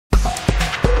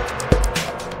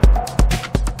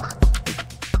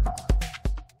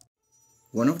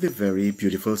One of the very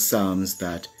beautiful psalms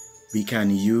that we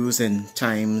can use in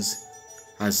times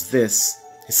as this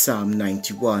is Psalm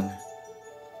 91.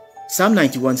 Psalm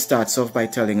 91 starts off by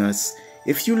telling us,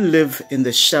 "If you live in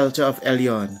the shelter of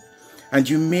Elyon, and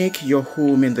you make your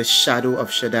home in the shadow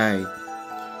of Shaddai,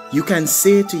 you can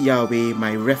say to Yahweh,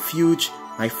 my refuge,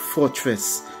 my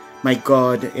fortress, my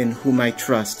God in whom I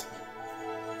trust.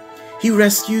 He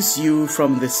rescues you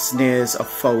from the snares of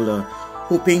fowler,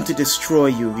 hoping to destroy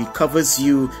you. He covers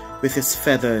you with his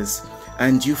feathers,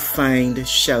 and you find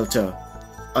shelter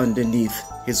underneath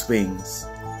his wings."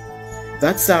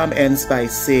 That psalm ends by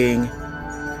saying,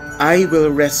 "I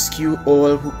will rescue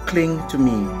all who cling to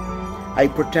me. I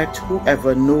protect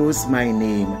whoever knows my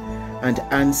name, and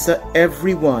answer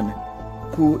everyone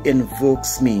who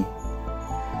invokes me.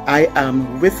 I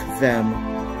am with them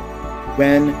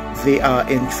when they are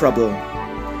in trouble.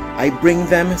 I bring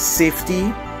them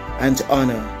safety and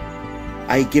honor.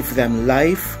 I give them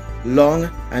life long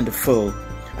and full,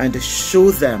 and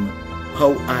show them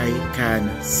how I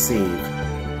can save."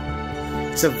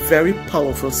 It's a very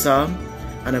powerful psalm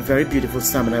and a very beautiful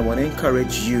psalm, and I want to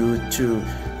encourage you to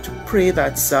pray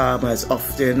that psalm as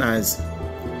often as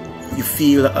you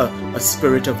feel a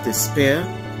spirit of despair,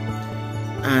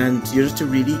 and you're to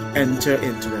really enter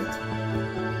into it.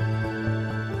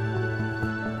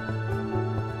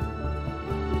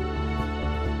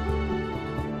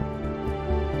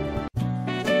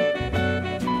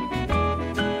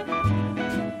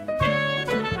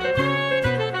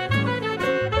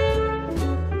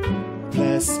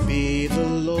 Blessed be the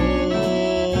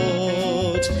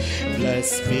Lord,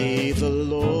 blessed be the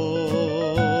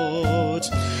Lord,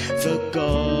 the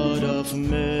God of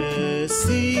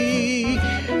mercy,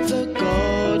 the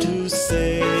God who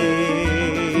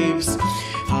saves.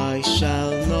 I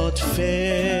shall not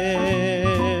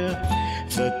fear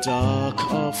the dark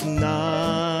of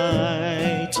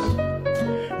night,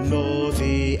 nor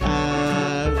the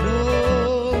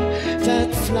arrow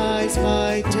that flies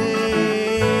by day.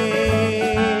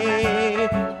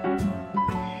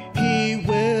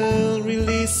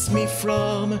 Me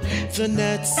from the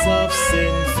nets of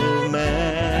sinful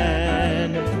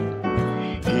man.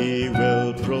 He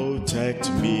will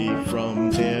protect me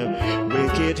from their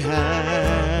wicked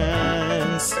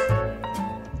hands.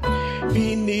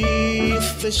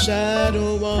 Beneath the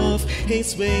shadow of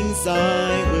his wings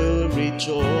I will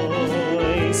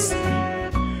rejoice,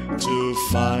 to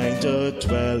find a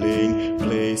dwelling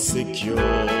place secure.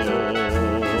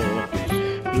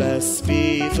 Blessed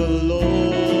be the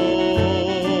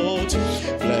Lord,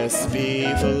 blessed be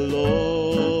the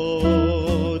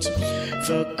Lord,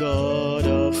 the God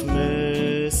of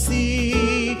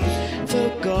mercy, the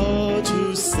God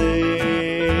who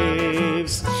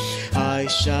saves. I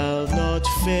shall not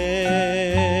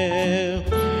fear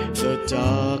the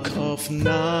dark of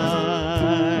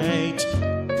night,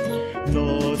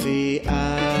 nor the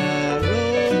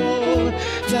arrow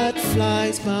that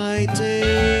flies by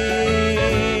day.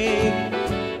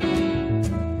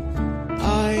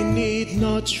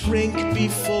 Not shrink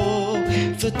before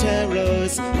the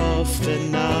terrors of the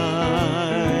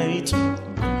night,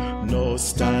 nor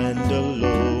stand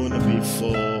alone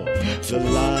before the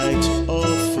light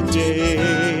of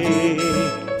day.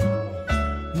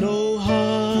 No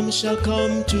harm shall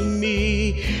come to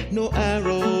me, no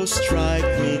arrow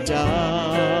strike me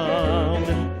down,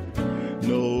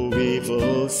 no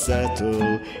evil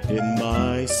settle in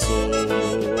my soul.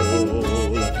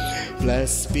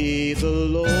 Blessed be the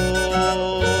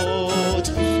Lord,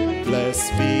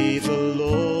 blessed be the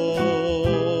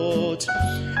Lord,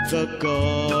 the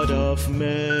God of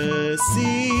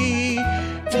mercy,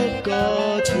 the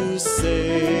God who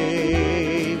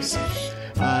saves.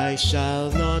 I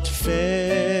shall not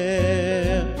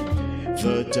fear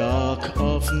the dark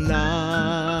of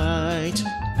night,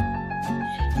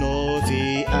 nor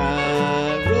the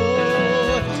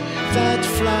arrow that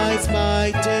flies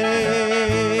by day.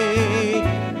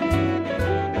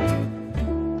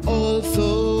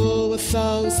 Although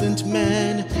 1,000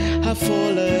 men have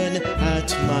fallen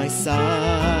at my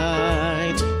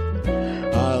side,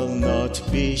 I'll not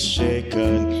be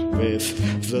shaken with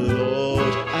the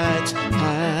Lord at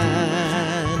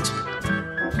hand.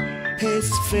 His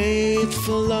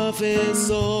faithful love is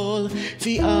all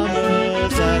the armor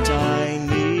that I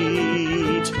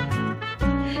need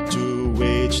to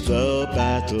wage the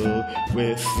battle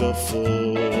with the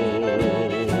foe.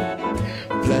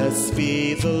 Blessed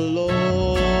be the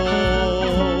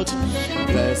Lord,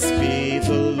 blessed be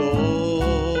the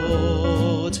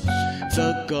Lord,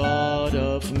 the God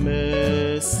of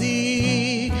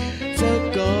mercy, the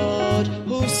God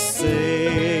who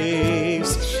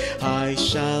saves. I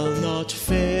shall not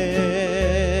fear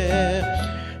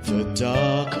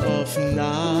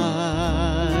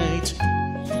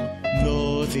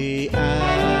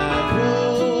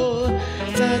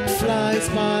that flies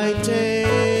by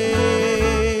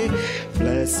day.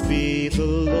 Blessed be the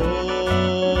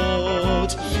Lord,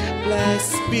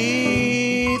 blessed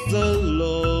be the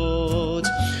Lord,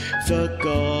 the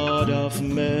God of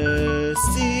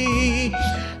mercy,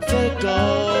 the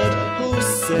God who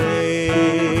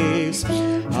saves.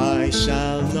 I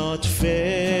shall not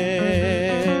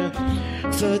fear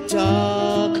the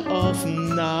dark of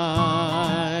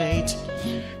night,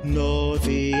 nor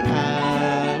the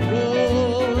arrow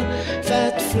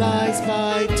that flies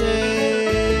by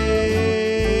day.